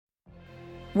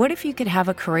What if you could have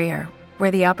a career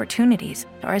where the opportunities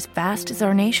are as vast as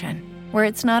our nation, where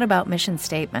it's not about mission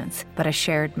statements, but a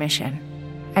shared mission?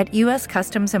 At U.S.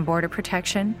 Customs and Border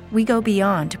Protection, we go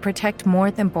beyond to protect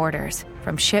more than borders.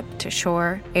 From ship to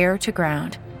shore, air to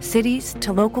ground, cities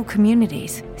to local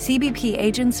communities, CBP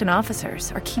agents and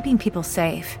officers are keeping people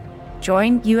safe.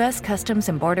 Join U.S. Customs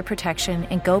and Border Protection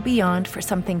and go beyond for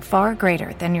something far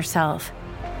greater than yourself.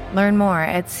 Learn more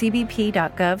at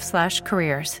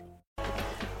cbp.gov/careers.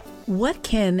 What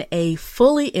can a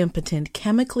fully impotent,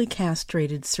 chemically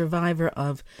castrated survivor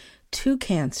of 2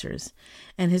 cancers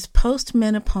and his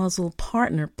postmenopausal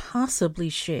partner possibly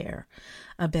share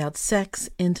about sex,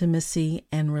 intimacy,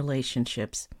 and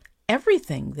relationships?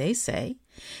 Everything, they say,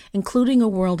 including a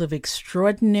world of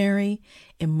extraordinary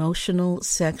emotional,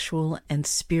 sexual, and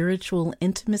spiritual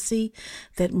intimacy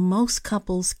that most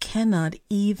couples cannot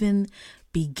even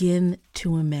begin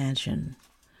to imagine.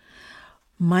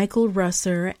 Michael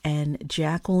Russer and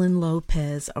Jacqueline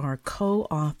Lopez are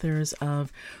co-authors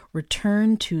of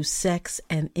Return to Sex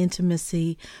and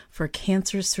Intimacy for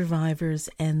Cancer Survivors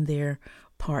and Their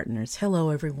Partners.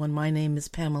 Hello, everyone. My name is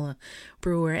Pamela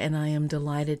Brewer, and I am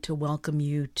delighted to welcome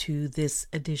you to this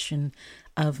edition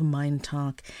of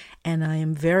MyNDTALK. And I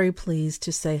am very pleased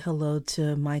to say hello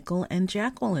to Michael and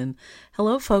Jacqueline.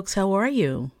 Hello, folks. How are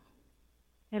you?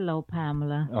 Hello,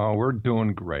 Pamela. Oh, we're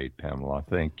doing great, Pamela.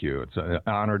 Thank you. It's an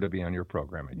honor to be on your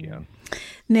program again.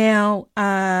 Now,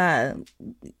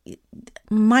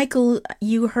 Michael,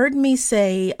 you heard me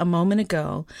say a moment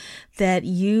ago that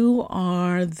you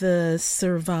are the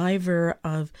survivor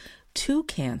of 2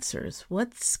 cancers.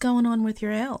 What's going on with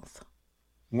your health?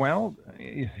 Well,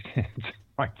 it's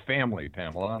my family,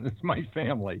 Pamela. It's my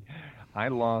family. I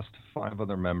lost 5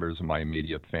 other members of my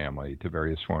immediate family to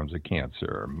various forms of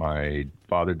cancer. My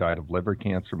father died of liver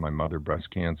cancer, my mother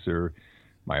breast cancer,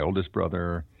 my oldest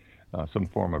brother some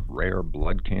form of rare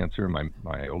blood cancer, my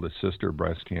oldest sister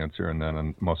breast cancer, and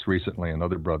then most recently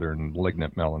another brother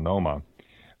malignant melanoma.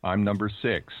 I'm number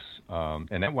 6,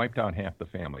 and that wiped out half the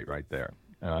family right there.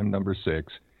 And I'm number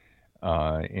 6,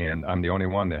 and I'm the only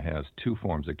one that has 2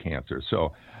 forms of cancer.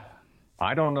 So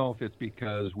I don't know if it's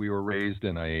because we were raised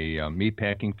in a meat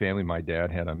packing family. My dad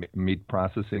had a meat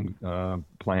processing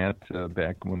plant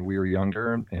back when we were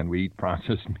younger, and we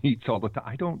processed meats all the time.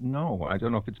 I don't know. I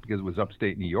don't know if it's because it was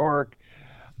upstate New York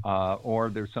or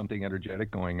there's something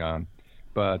energetic going on.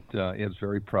 But it's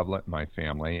very prevalent in my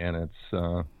family, and it's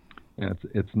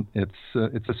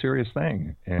a serious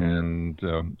thing. And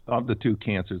of the 2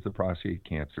 cancers, the prostate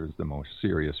cancer is the most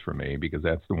serious for me because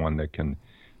that's the one that can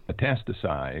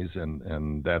metastasize,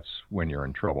 and that's when you're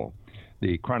in trouble.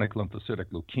 The chronic lymphocytic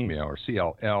leukemia, or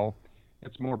CLL,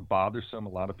 it's more bothersome. A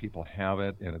lot of people have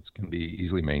it, and it can be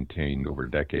easily maintained over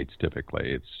decades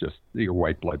typically. It's just your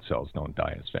white blood cells don't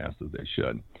die as fast as they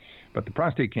should. But the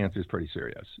prostate cancer is pretty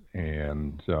serious,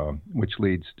 and which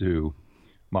leads to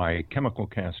my chemical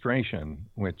castration,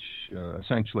 which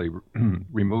essentially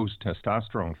removes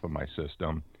testosterone from my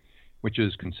system, which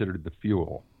is considered the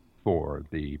fuel for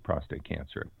the prostate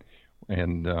cancer.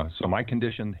 And so my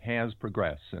condition has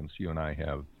progressed since you and I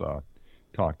have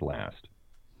talked last.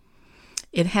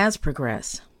 It has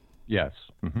progressed. Yes.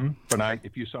 Mm-hmm. But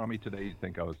if you saw me today, you'd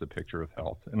think I was the picture of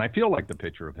health. And I feel like the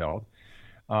picture of health.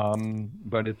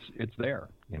 But it's there,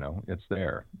 it's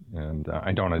there. And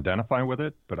I don't identify with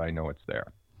it, but I know it's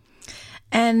there.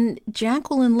 And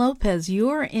Jacqueline Lopez,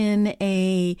 you're in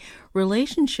a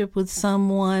relationship with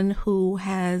someone who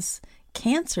has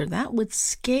cancer. That would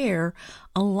scare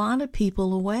a lot of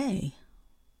people away.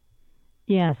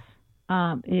 Yes,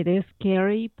 it is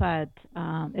scary, but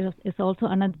it's also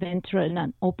an adventure and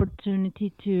an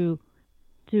opportunity to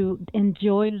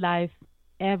enjoy life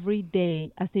every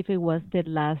day as if it was the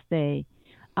last day.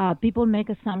 People make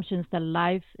assumptions that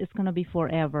life is going to be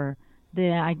forever.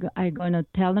 I'm going to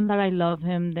tell them that I love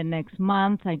him the next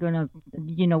month. we're going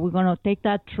to take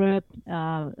that trip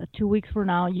 2 weeks from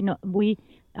now. We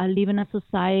live in a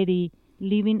society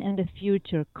living in the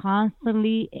future,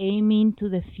 constantly aiming to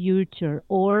the future,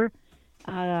 or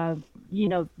having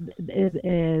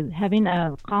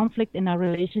a conflict in our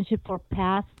relationship for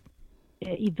past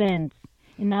events.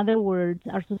 In other words,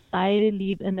 our society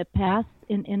lives in the past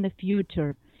and in the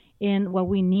future. And what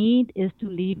we need is to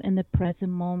live in the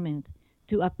present moment,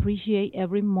 to appreciate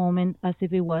every moment as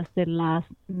if it was the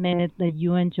last minute that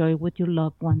you enjoy with your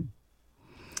loved one.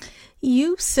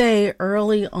 You say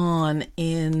early on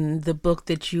in the book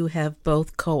that you have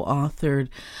both co-authored,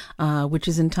 which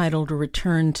is entitled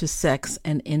Return to Sex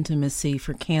and Intimacy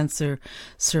for Cancer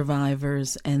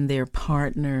Survivors and Their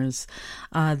Partners,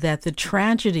 that the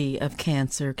tragedy of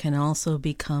cancer can also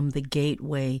become the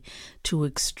gateway to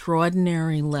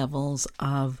extraordinary levels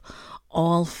of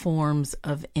all forms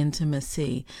of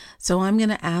intimacy. So I'm going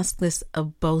to ask this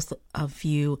of both of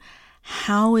you.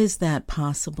 How is that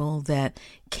possible that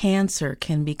cancer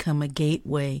can become a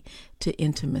gateway to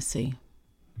intimacy?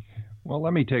 Well,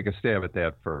 let me take a stab at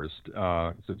that first,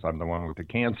 since I'm the one with the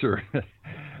cancer.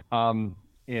 The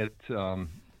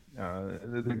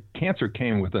cancer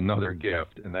came with another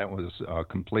gift, and that was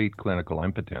complete clinical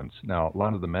impotence. Now, a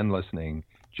lot of the men listening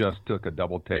just took a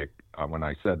double take when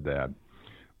I said that,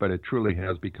 but it truly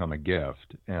has become a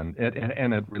gift. And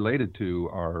it related to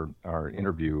our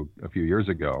interview a few years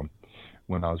ago,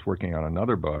 when I was working on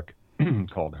another book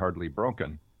called Hardly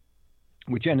Broken,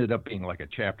 which ended up being like a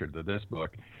chapter to this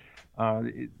book.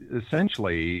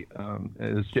 Essentially,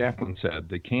 as Jacqueline said,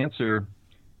 the cancer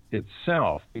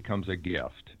itself becomes a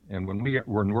gift. And when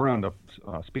we're on the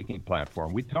speaking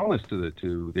platform, we tell this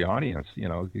to the audience. You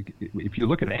know, if you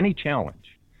look at any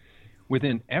challenge,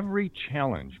 within every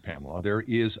challenge, Pamela, there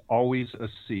is always a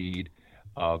seed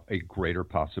of a greater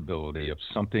possibility of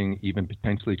something even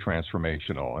potentially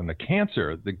transformational. And the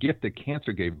gift that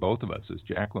cancer gave both of us, as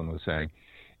Jacqueline was saying,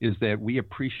 is that we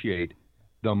appreciate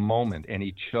the moment and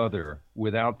each other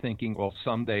without thinking, well,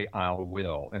 someday I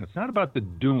will. And it's not about the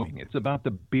doing, it's about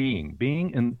the being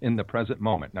in the present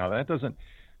moment. Now, that doesn't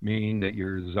mean that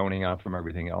you're zoning out from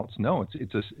everything else. No,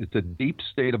 it's a deep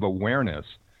state of awareness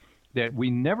that we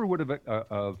never would have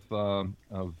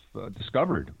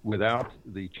discovered without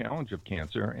the challenge of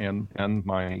cancer and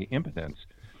my impotence.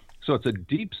 So it's a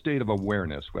deep state of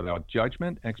awareness without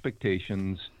judgment,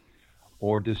 expectations,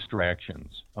 or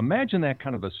distractions. Imagine that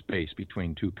kind of a space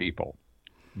between two people.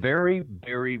 Very,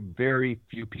 very, very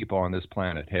few people on this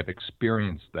planet have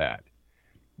experienced that.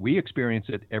 We experience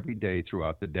it every day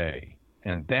throughout the day,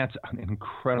 and that's an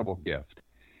incredible gift.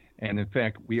 And in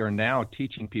fact, we are now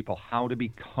teaching people how to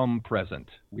become present.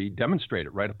 We demonstrate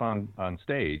it right up on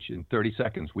stage. In 30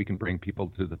 seconds, we can bring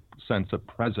people to the sense of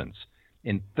presence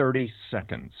in 30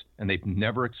 seconds, and they've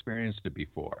never experienced it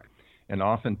before. And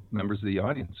often members of the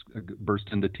audience burst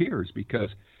into tears because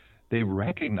they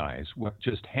recognize what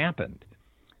just happened.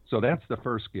 So that's the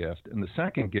first gift. And the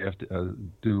second gift,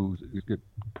 due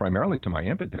primarily to my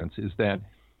impotence, is that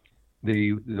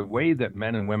the way that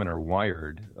men and women are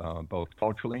wired, both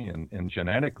culturally and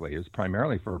genetically, is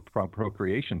primarily for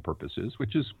procreation purposes,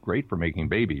 which is great for making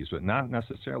babies, but not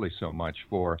necessarily so much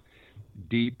for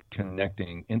deep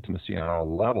connecting intimacy on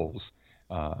all levels,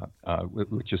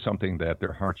 which is something that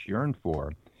their hearts yearn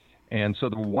for. And so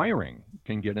the wiring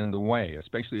can get in the way,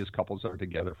 especially as couples are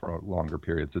together for longer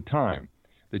periods of time,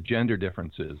 the gender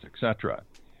differences, etc.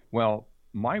 Well,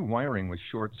 my wiring was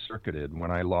short-circuited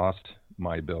when I lost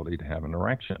my ability to have an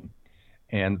erection.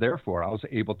 And therefore, I was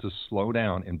able to slow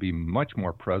down and be much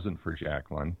more present for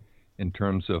Jacqueline in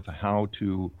terms of how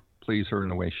to please her in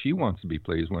the way she wants to be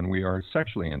pleased when we are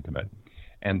sexually intimate.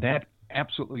 And that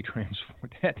absolutely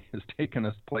transformed. That has taken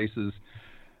us places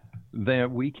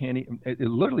that we can't even, it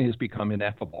literally has become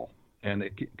ineffable. And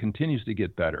it continues to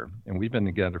get better. And we've been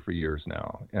together for years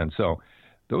now. And so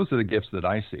those are the gifts that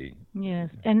I see. Yes,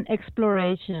 and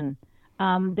exploration.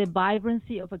 The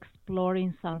vibrancy of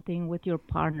exploring something with your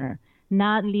partner,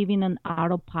 not living on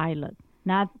autopilot,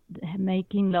 not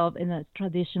making love in a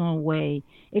traditional way,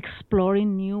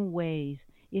 exploring new ways.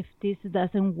 If this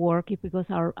doesn't work, because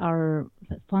our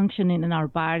functioning in our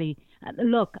body.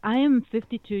 Look, I am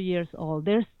 52 years old.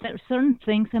 There's certain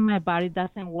things in my body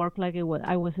doesn't work like I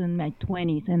was in my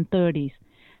 20s and 30s.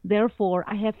 Therefore,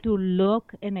 I have to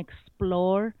look and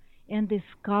explore and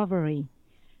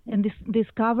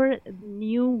discover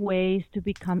new ways to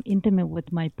become intimate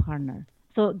with my partner.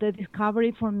 So the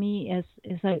discovery for me is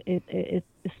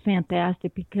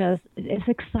fantastic because it's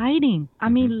exciting. I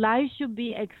mean, life should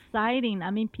be exciting.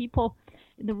 I mean, people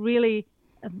really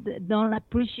don't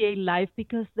appreciate life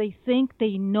because they think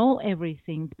they know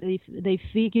everything. They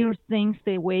figure things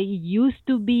the way it used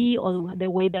to be, or the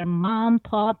way their mom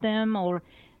taught them, or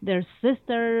their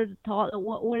sister taught,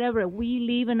 whatever. We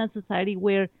live in a society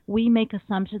where we make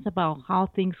assumptions about how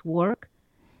things work,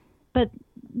 but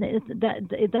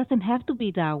it doesn't have to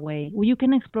be that way. You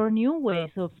can explore new ways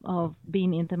of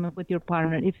being intimate with your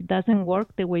partner if it doesn't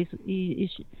work the way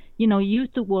it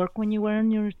used to work when you were in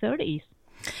your 30s.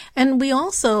 And we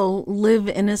also live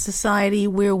in a society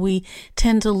where we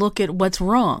tend to look at what's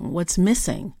wrong, what's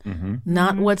missing,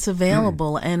 not what's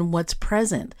available and what's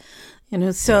present.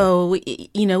 So,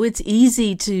 it's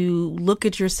easy to look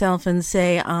at yourself and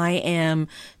say, I am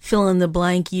fill in the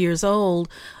blank years old,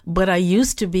 but I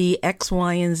used to be X,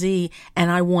 Y, and Z, and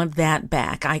I want that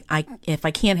back. If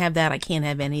I can't have that, I can't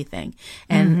have anything.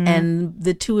 And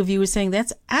the two of you are saying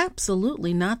that's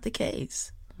absolutely not the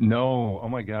case. No. Oh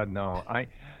my God, no.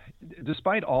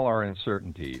 Despite all our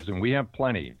uncertainties, and we have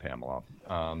plenty, Pamela,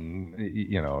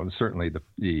 certainly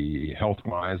the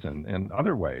health-wise and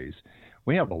other ways,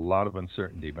 we have a lot of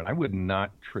uncertainty, but I would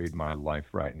not trade my life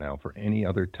right now for any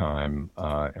other time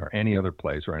or any other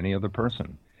place or any other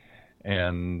person.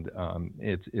 And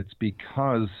it's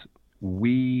because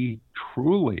we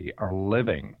truly are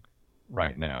living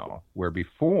right now, where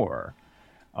before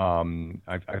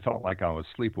I felt like I was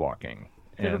sleepwalking.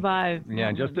 Survive.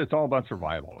 It's all about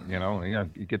survival.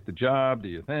 You get the job, do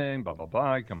your thing, blah blah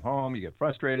blah. You come home, you get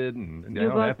frustrated, and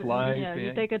that's life. Yeah,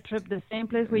 you take a trip the same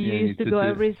place where you used to go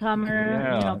every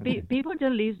summer. Yeah. People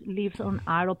just live on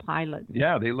autopilot.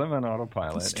 Yeah, they live on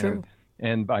autopilot. It's true.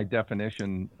 And by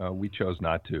definition, we chose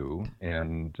not to.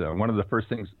 And one of the first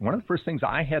things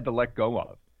I had to let go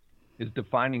of is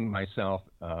defining myself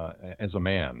as a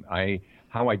man.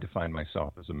 How I define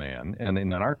myself as a man. And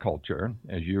in our culture,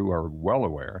 as you are well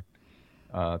aware,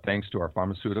 thanks to our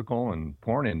pharmaceutical and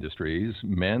porn industries,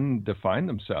 men define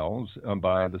themselves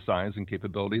by the size and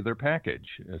capability of their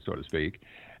package, so to speak.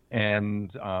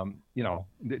 And,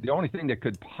 the only thing that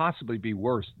could possibly be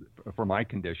worse for my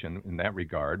condition in that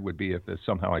regard would be if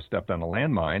somehow I stepped on a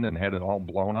landmine and had it all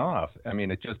blown off. I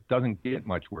mean, it just doesn't get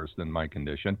much worse than my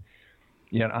condition.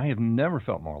 Yet I have never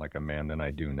felt more like a man than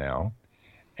I do now.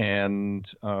 And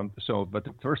but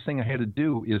the first thing I had to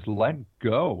do is let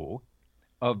go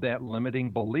of that limiting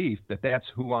belief that that's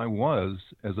who I was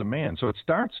as a man. So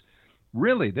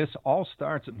this all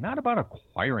starts not about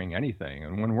acquiring anything.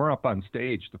 And when we're up on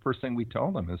stage, the first thing we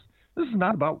tell them is, this is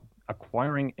not about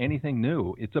acquiring anything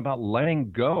new. It's about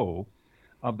letting go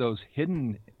of those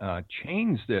hidden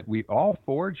chains that we all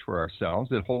forge for ourselves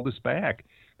that hold us back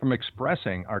from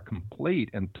expressing our complete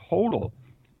and total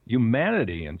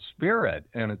humanity and spirit.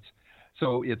 And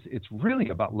it's really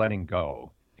about letting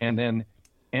go and then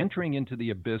entering into the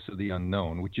abyss of the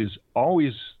unknown, which is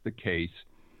always the case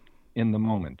in the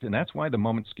moment. And that's why the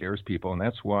moment scares people. And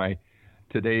that's why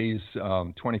today's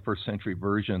 21st century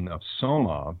version of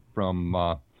Soma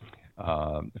from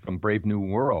Brave New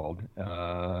World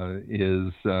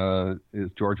is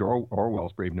George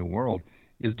Orwell's Brave New World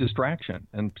is distraction.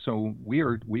 And so we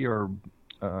are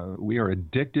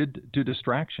addicted to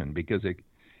distraction because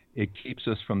it keeps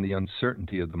us from the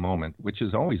uncertainty of the moment, which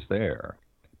is always there.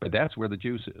 But that's where the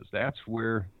juice is. That's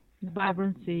where the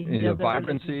vibrancy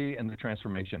and the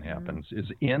transformation happens, is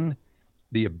in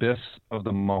the abyss of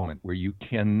the moment where you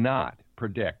cannot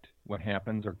predict what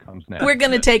happens or comes next. We're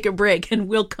going to take a break and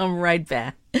we'll come right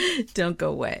back. Don't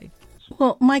go away.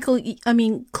 Well, Michael, I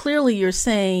mean, clearly you're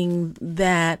saying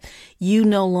that you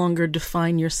no longer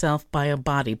define yourself by a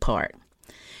body part.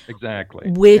 Exactly.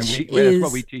 That's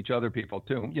what we teach other people,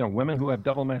 too. Women who have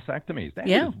double mastectomies. That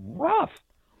is rough.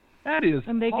 That is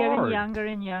And they're hard. getting younger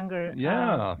and younger.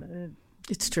 Yeah.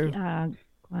 It's true.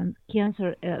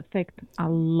 Cancer affects a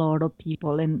lot of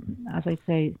people. And as I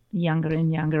say, younger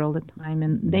and younger all the time.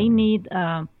 And they need,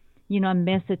 a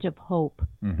message of hope.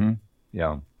 Mm-hmm.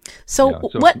 Yeah. So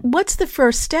what's the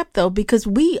first step, though? Because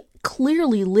we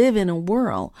clearly live in a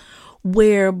world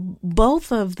where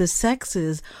both of the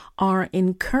sexes are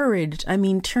encouraged. I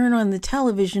mean, turn on the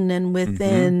television and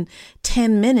within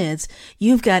 10 minutes,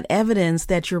 you've got evidence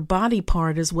that your body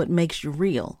part is what makes you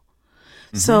real.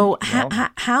 So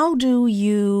how do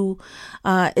you,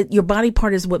 your body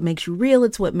part is what makes you real.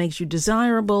 It's what makes you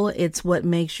desirable. It's what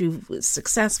makes you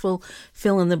successful,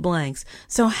 fill in the blanks.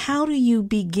 So how do you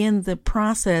begin the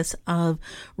process of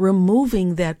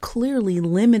removing that clearly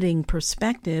limiting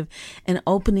perspective and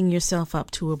opening yourself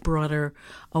up to a broader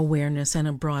awareness and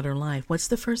a broader life? What's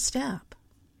the first step?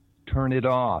 Turn it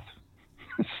off.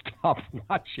 Stop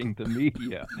watching the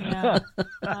media. Yeah.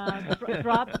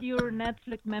 Drop your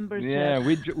Netflix membership. Yeah,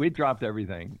 we dropped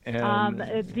everything. And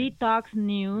detox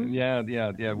news. Yeah.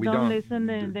 We don't listen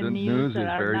to the news. News is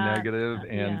very negative,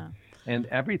 and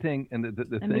everything, and the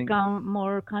and thing. Become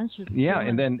more conscious. Yeah,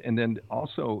 and then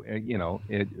also,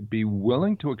 be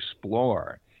willing to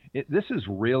explore. This is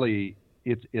really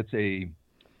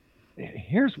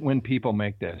here's when people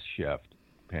make this shift,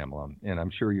 Pamela, and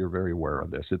I'm sure you're very aware of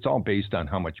this. It's all based on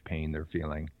how much pain they're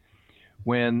feeling.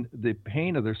 When the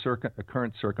pain of their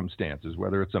current circumstances,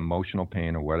 whether it's emotional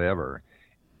pain or whatever,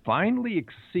 finally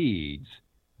exceeds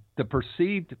the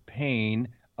perceived pain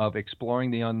of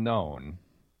exploring the unknown,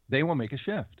 they will make a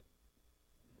shift.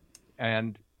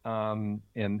 And and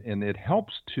it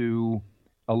helps to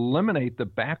eliminate the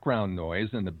background noise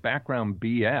and the background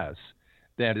BS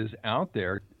that is out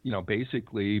there,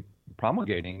 basically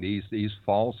promulgating these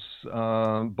false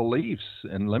beliefs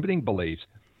and limiting beliefs.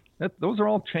 Those are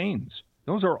all chains.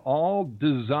 Those are all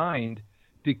designed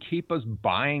to keep us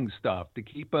buying stuff, to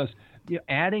keep us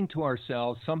adding to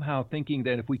ourselves, somehow thinking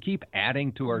that if we keep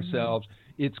adding to ourselves,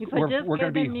 we're going to be whole. If I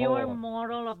just get the newer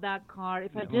model of that car,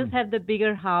 if I just have the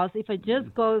bigger house, if I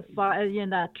just go far in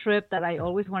that trip that I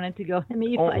always wanted to go,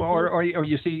 or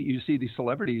you see these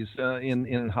celebrities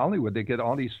in Hollywood, they get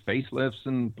all these facelifts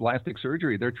and plastic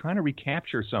surgery. They're trying to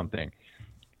recapture something.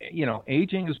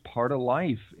 Aging is part of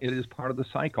life. It is part of the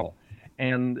cycle,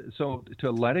 and so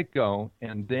to let it go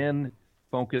and then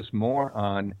focus more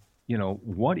on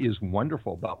what is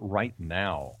wonderful about right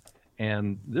now.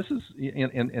 And this is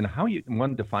and how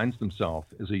one defines themselves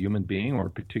as a human being or a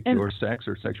particular sex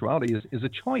or sexuality is a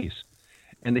choice.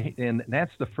 And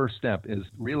that's the first step, is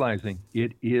realizing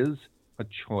it is a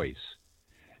choice.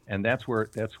 And that's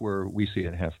where we see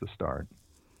it has to start.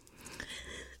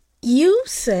 You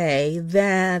say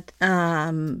that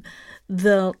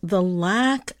the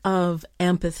lack of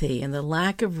empathy and the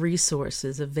lack of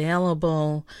resources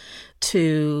available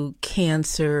to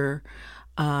cancer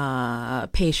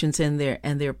patients and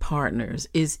their partners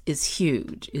is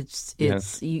huge. It's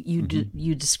yes. You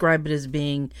describe it as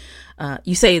being,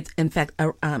 you say it's, in fact,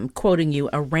 I'm quoting you,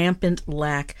 a rampant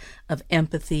lack of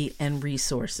empathy and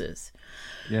resources.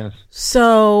 Yes.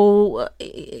 So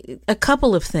a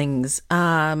couple of things.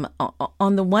 On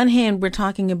the one hand, we're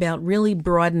talking about really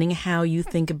broadening how you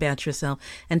think about yourself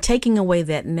and taking away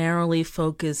that narrowly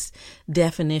focused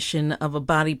definition of a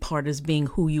body part as being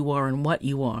who you are and what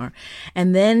you are.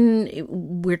 And then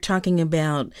we're talking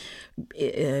about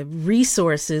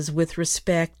resources with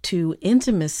respect to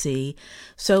intimacy.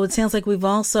 So it sounds like we've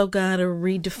also got to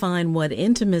redefine what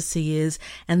intimacy is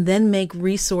and then make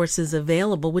resources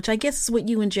available, which I guess is what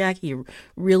you and Jackie are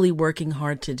really working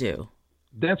hard to do.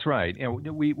 That's right. And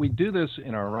we do this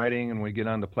in our writing and we get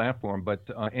on the platform. But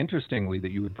interestingly,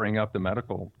 that you would bring up the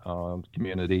medical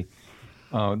community,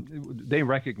 they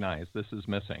recognize this is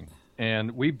missing.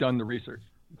 And we've done the research.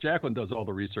 Jacqueline does all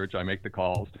the research. I make the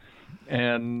calls.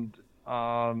 And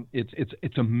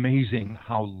it's amazing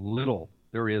how little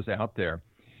there is out there.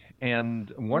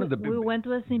 And we went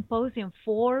to a symposium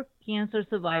for cancer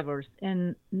survivors,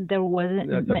 and there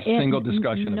wasn't a single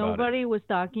discussion about it. Nobody was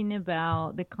talking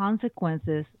about the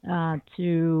consequences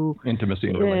to intimacy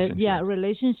and relationships.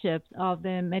 Relationships of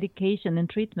the medication and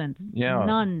treatment. Yeah,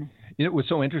 none. It was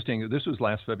so interesting. This was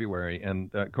last February,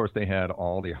 and of course they had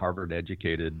all the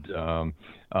Harvard-educated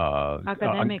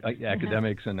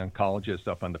academics and oncologists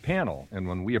up on the panel. And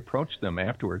when we approached them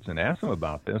afterwards and asked them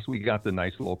about this, we got the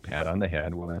nice little pat on the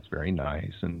head. Well, that's very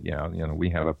nice, and we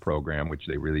have a program, which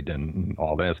they really didn't. And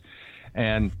all this,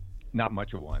 and not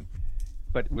much of one.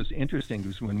 But it was interesting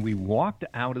because when we walked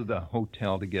out of the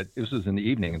hotel this was in the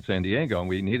evening in San Diego, and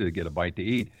we needed to get a bite to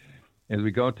eat. As we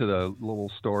go to the little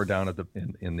store down at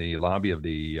in the lobby of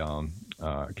the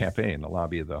cafe in the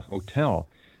lobby of the hotel,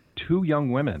 two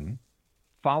young women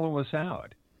follow us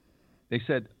out. They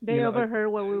said they overheard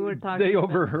what we were talking. They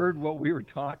overheard what we were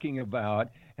talking about,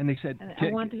 and they said,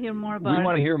 "I want to hear more about." We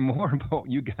want to hear more about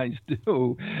what you guys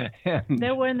do. And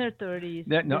they were in their 30s.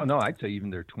 No, I'd say even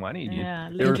their 20s. Yeah,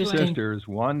 they were sisters.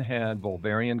 One had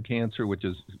ovarian cancer, which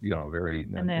is very,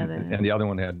 and the other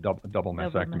one had double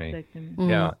mastectomy. Mm-hmm.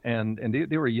 Yeah, and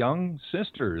they were young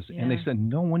sisters, and they said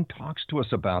no one talks to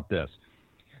us about this.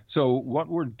 So what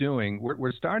we're doing,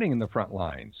 we're starting in the front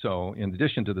line. So in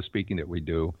addition to the speaking that we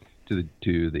do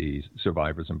to the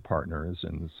survivors and partners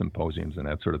and symposiums and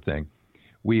that sort of thing,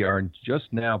 we are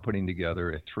just now putting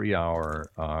together a 3-hour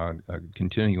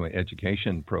continuing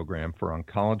education program for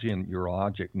oncology and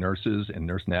urologic nurses and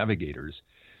nurse navigators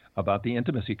about the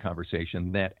intimacy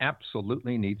conversation that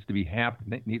absolutely needs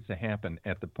to happen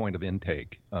at the point of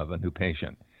intake of a new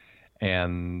patient.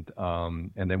 And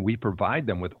then we provide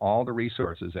them with all the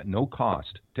resources at no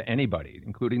cost to anybody,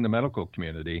 including the medical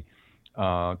community,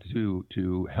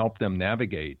 to help them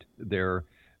navigate their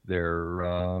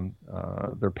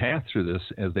path through this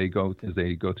as they go through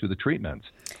the treatments.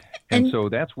 And so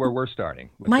that's where we're starting.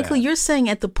 Michael, you're saying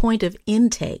at the point of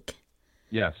intake.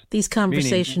 Yes. These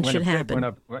conversations should happen.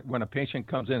 When a patient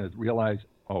comes in and realizes,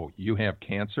 oh, you have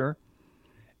cancer,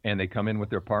 and they come in with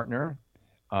their partner.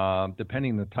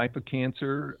 Depending on the type of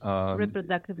cancer,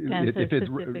 reproductive cancer. If it's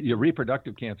your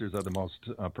reproductive cancers are the most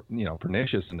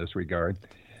pernicious in this regard.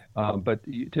 But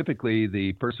typically,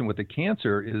 the person with the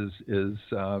cancer is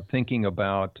thinking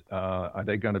about are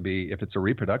they going to be, if it's a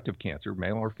reproductive cancer,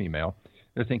 male or female,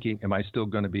 they're thinking, am I still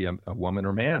going to be a woman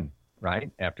or man,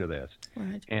 right, after this?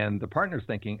 Right. And the partner's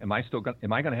thinking, am I going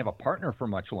to have a partner for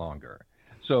much longer?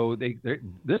 So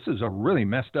this is a really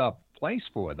messed up place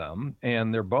for them,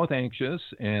 and they're both anxious,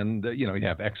 and you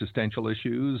have existential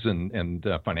issues and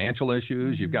financial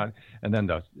issues. You've got, and then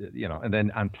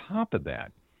on top of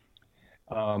that,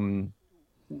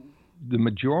 the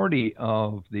majority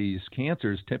of these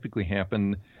cancers typically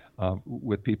happen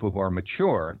with people who are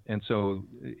mature, and so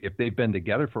if they've been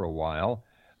together for a while,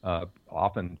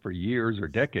 often for years or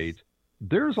decades,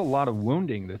 there's a lot of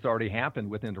wounding that's already happened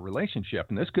within the relationship,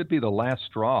 and this could be the last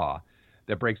straw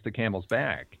that breaks the camel's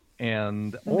back.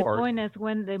 And the point is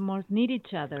when they most need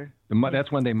each other.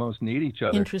 That's when they most need each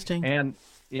other. Interesting. And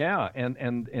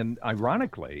and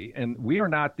ironically, and we're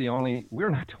not the only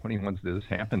ones that this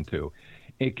happened to.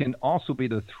 It can also be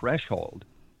the threshold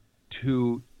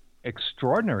to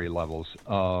extraordinary levels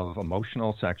of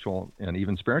emotional, sexual, and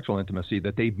even spiritual intimacy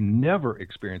that they've never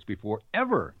experienced before,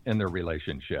 ever in their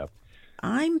relationship.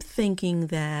 I'm thinking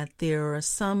that there are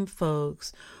some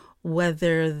folks,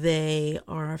 whether they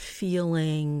are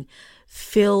feeling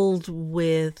filled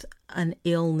with an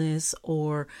illness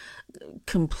or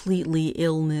completely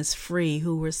illness-free,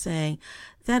 who are saying,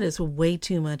 that is way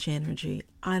too much energy.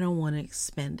 I don't want to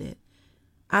expend it.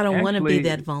 I don't want to be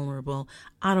that vulnerable.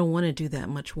 I don't want to do that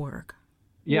much work.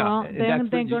 Yeah, well, then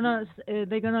they're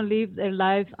gonna live their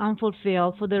life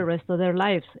unfulfilled for the rest of their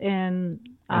lives, and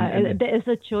it's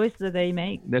a choice that they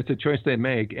make. That's a choice they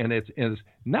make, and it's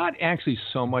not actually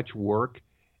so much work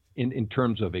in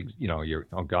terms of you're,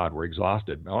 oh God, we're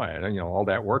exhausted. Oh, all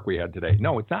that work we had today.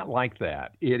 No, it's not like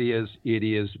that. It is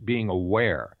being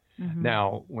aware. Mm-hmm.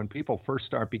 Now, when people first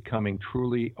start becoming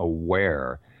truly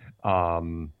aware.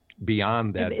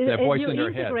 Beyond that voice in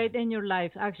their head. You integrate in your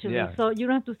life, actually. Yeah. So you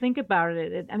don't have to think about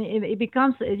it. I mean, it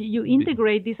becomes, you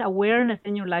integrate this awareness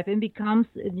in your life and becomes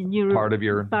part of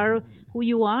who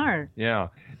you are. Yeah.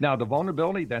 Now, the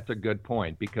vulnerability, that's a good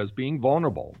point, because being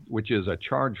vulnerable, which is a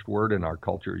charged word in our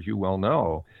culture, as you well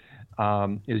know,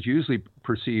 is usually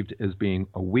perceived as being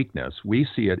a weakness. We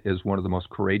see it as one of the most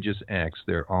courageous acts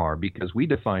there are, because we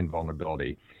define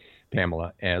vulnerability,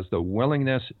 Pamela, as the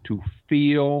willingness to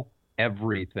feel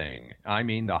everything. I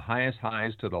mean, the highest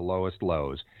highs to the lowest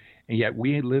lows. And yet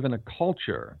we live in a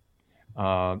culture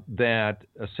that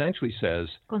essentially says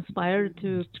conspire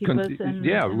to keep us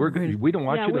we don't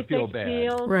want you to feel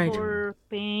bad. Right. For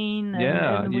pain.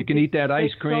 And you can eat that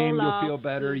ice cream, you'll feel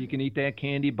better. You can eat that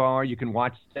candy bar. You can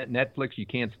watch that Netflix you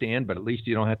can't stand, but at least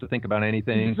you don't have to think about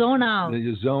anything. Zone out.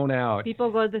 You zone out.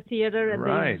 People go to the theater and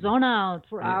they zone out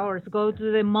for hours. Go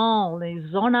to the mall, they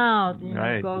zone out.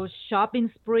 Go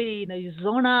shopping spree, they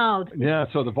zone out. Yeah,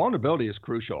 so the vulnerability is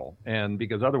crucial, and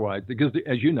because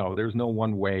as you know, there's no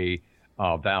one way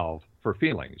valve for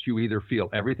feelings. You either feel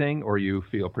everything or you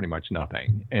feel pretty much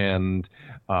nothing. And,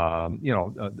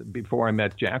 before I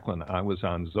met Jacqueline, I was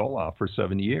on Zoloft for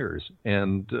 7 years,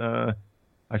 and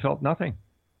I felt nothing.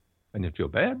 I didn't feel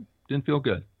bad, didn't feel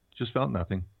good, just felt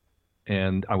nothing.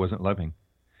 And I wasn't living.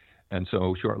 And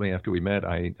so shortly after we met,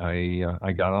 I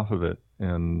got off of it.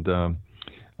 And, the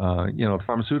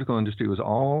pharmaceutical industry was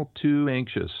all too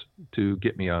anxious to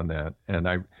get me on that. And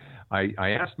I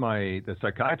asked the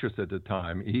psychiatrist at the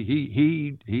time.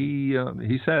 He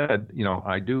said,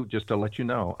 I do, just to let you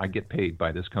know, I get paid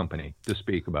by this company to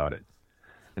speak about it,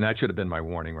 and that should have been my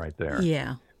warning right there.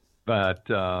 Yeah. But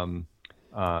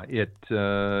it's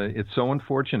so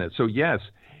unfortunate. So yes,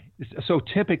 so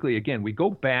typically again we go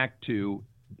back to,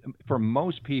 for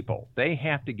most people, they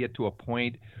have to get to a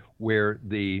point where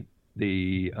the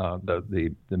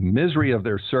misery of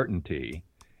their certainty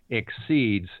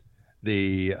exceeds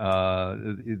the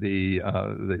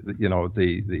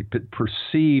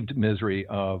perceived misery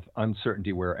of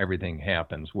uncertainty, where everything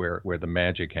happens, where the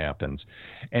magic happens.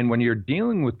 And when you're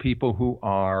dealing with people who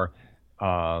are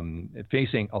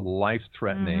facing a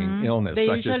life-threatening illness, they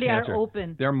such usually as cancer, are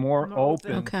open. They're more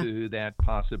open to that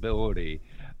possibility.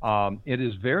 It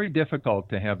is very difficult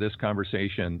to have this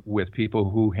conversation with people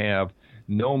who have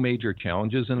no major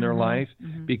challenges in their life,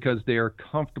 because they are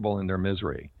comfortable in their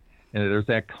misery. And there's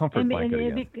that comfort blanket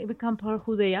again. They become part of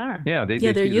who they are. Yeah,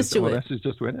 they're used to it. This is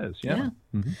just what it is. Yeah.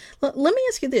 Mm-hmm. Let me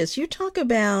ask you this. You talk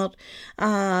about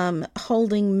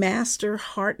holding master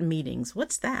heart meetings.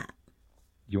 What's that?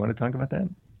 You want to talk about that?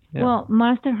 Yeah. Well,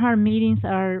 master heart meetings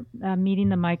are a meeting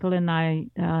that Michael and I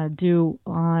do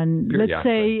on, let's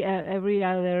say, every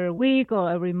other week or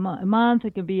every month.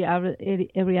 It could be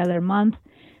every other month.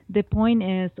 The point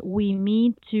is we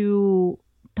meet to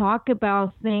talk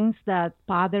about things that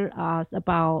bother us,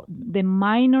 about the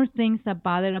minor things that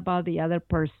bother about the other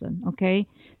person, okay?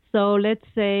 So let's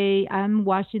say I'm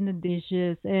washing the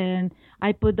dishes and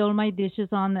I put all my dishes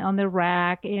on the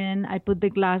rack and I put the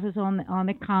glasses on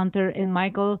the counter, and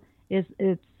Michael is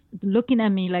looking at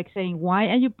me like saying, "Why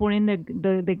are you putting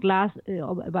the glass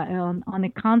on the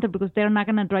counter, because they're not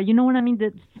gonna dry?" You know what I mean?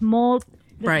 The small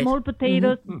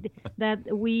potatoes that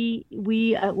we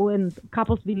when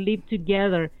couples we live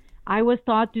together. I was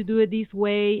taught to do it this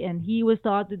way, and he was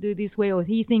taught to do it this way, or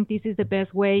he thinks this is the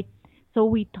best way. So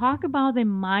we talk about the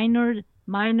minor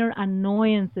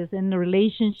annoyances in the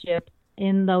relationship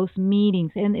in those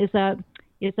meetings, and it's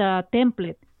a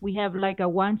template. We have like a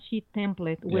one-sheet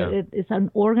template where it's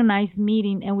an organized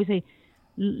meeting, and we say,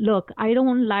 "Look, I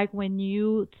don't like when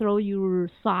you throw your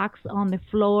socks on the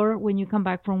floor when you come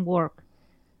back from work.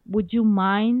 Would you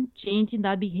mind changing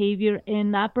that behavior?"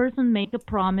 And that person make a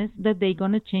promise that they're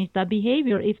going to change that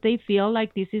behavior if they feel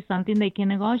like this is something they can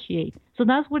negotiate. So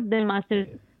that's what the master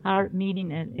our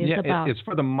meeting is about. It's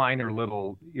for the minor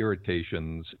little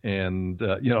irritations. And,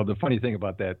 the funny thing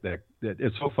about that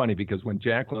it's so funny because when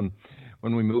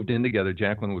we moved in together,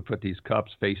 Jacqueline would put these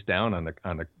cups face down on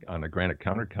the granite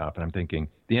countertop. And I'm thinking,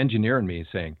 the engineer in me is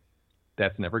saying,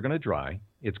 that's never going to dry.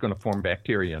 It's going to form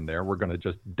bacteria in there. We're going to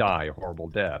just die a horrible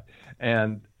death.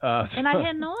 And I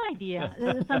had no idea.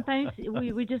 Sometimes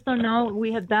we just don't know.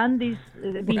 We have done this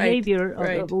behavior.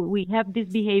 Right. We have this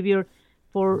behavior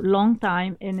for a long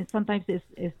time, and sometimes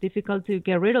it's difficult to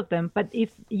get rid of them. But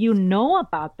if you know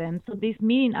about them, so these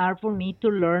meetings are for me to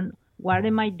learn what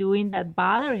am I doing that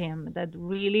bother him, that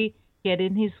really get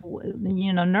in his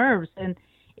nerves,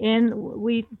 and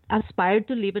we aspire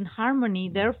to live in harmony.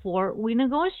 Therefore, we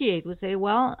negotiate. We say,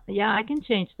 well, yeah, I can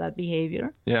change that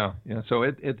behavior. Yeah. So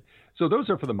those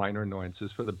are for the minor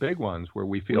annoyances. For the big ones, where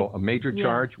we feel a major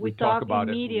charge, we talk about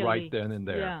it right then and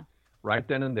there. Yeah. Right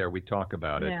then and there, we talk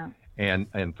about it. Yeah.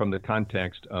 And from the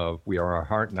context of we are our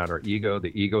heart, not our ego.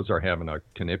 The egos are having a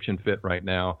conniption fit right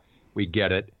now. We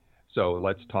get it. So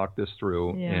let's talk this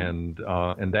through, and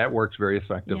that works very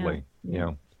effectively.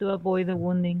 Yeah. To avoid the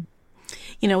wounding.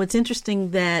 It's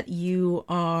interesting that you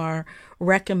are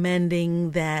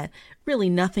recommending that really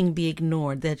nothing be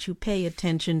ignored, that you pay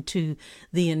attention to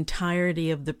the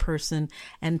entirety of the person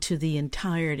and to the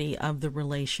entirety of the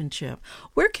relationship.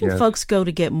 Where can folks go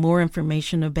to get more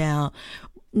information about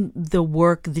the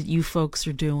work that you folks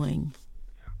are doing?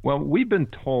 Well, we've been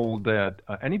told that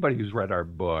anybody who's read our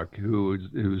book, who's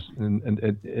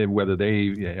and whether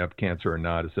they have cancer or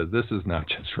not, it says this is not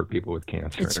just for people with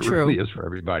cancer. It's it true. Really is for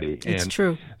everybody. It's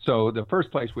true. So the first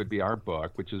place would be our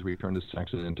book, which is Return to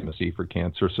Sex and Intimacy for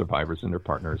Cancer Survivors and Their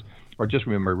Partners, or just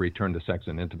remember Return to Sex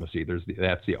and Intimacy.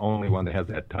 That's the only one that has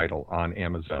that title on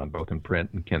Amazon, both in print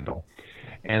and Kindle.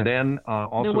 And then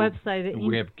also the website,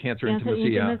 we have Cancer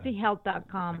Intimacy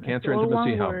CancerIntimacyHealth.com. Cancer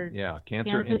Intimacy Health. Yeah,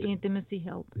 Cancer Intimacy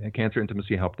Health.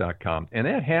 CancerIntimacyHealth.com. And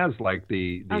that has like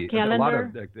the calendar, a lot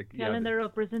of calendar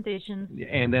of presentations.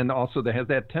 And then also that has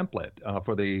that template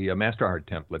for the Master Heart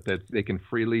template that they can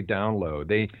freely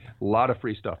download. A lot of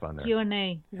free stuff on there.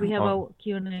 Q&A. We have a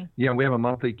Q&A. Yeah, we have a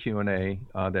monthly Q&A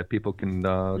that people can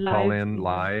call in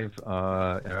live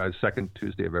second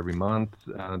Tuesday of every month.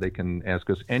 They can ask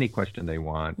us any question they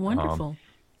want. Wonderful.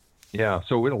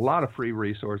 So with a lot of free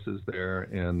resources there,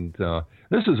 and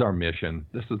this is our mission.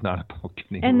 This is not about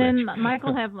getting And rich. then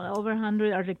Michael have over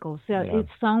 100 articles. So if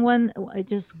someone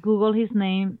just Google his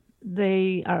name,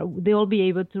 they'll be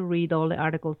able to read all the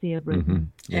articles he has written.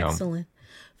 Mm-hmm. Yeah. Excellent.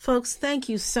 Folks, thank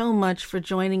you so much for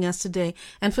joining us today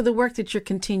and for the work that you're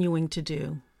continuing to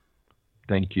do.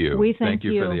 Thank you. We thank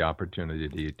you for the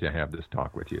opportunity to have this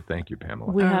talk with you. Thank you,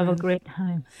 Pamela. We have a great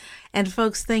time. And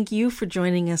folks, thank you for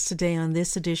joining us today on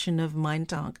this edition of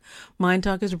MyNDTALK.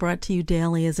 MyNDTALK is brought to you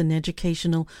daily as an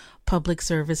educational public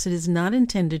service. It is not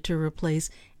intended to replace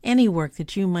any work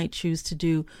that you might choose to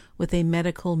do with a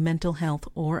medical, mental health,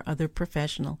 or other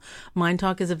professional.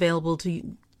 MyNDTALK is available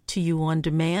to you on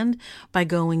demand by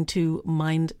going to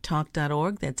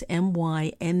MyNDTALK.org. That's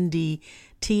MyNDTALK.org.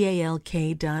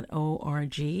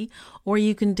 Or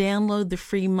you can download the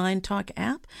free MyNDTALK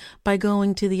app by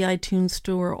going to the iTunes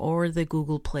Store or the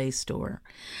Google Play Store.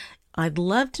 I'd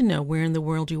love to know where in the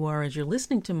world you are as you're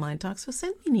listening to MyNDTALK, so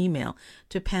send me an email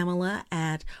to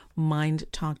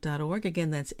Pamela@MyNDTALK.org.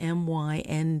 Again, that's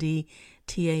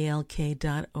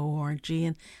MyNDTALK.org.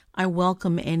 And I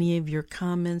welcome any of your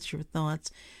comments, your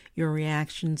thoughts, your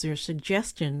reactions, or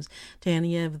suggestions to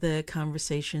any of the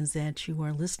conversations that you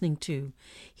are listening to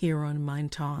here on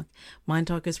MyNDTALK.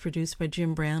 MyNDTALK is produced by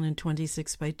Jim Brown and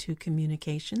 26x2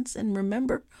 Communications. And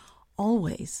remember,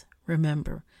 always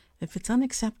remember, if it's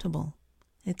unacceptable,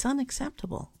 it's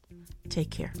unacceptable.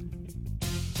 Take care.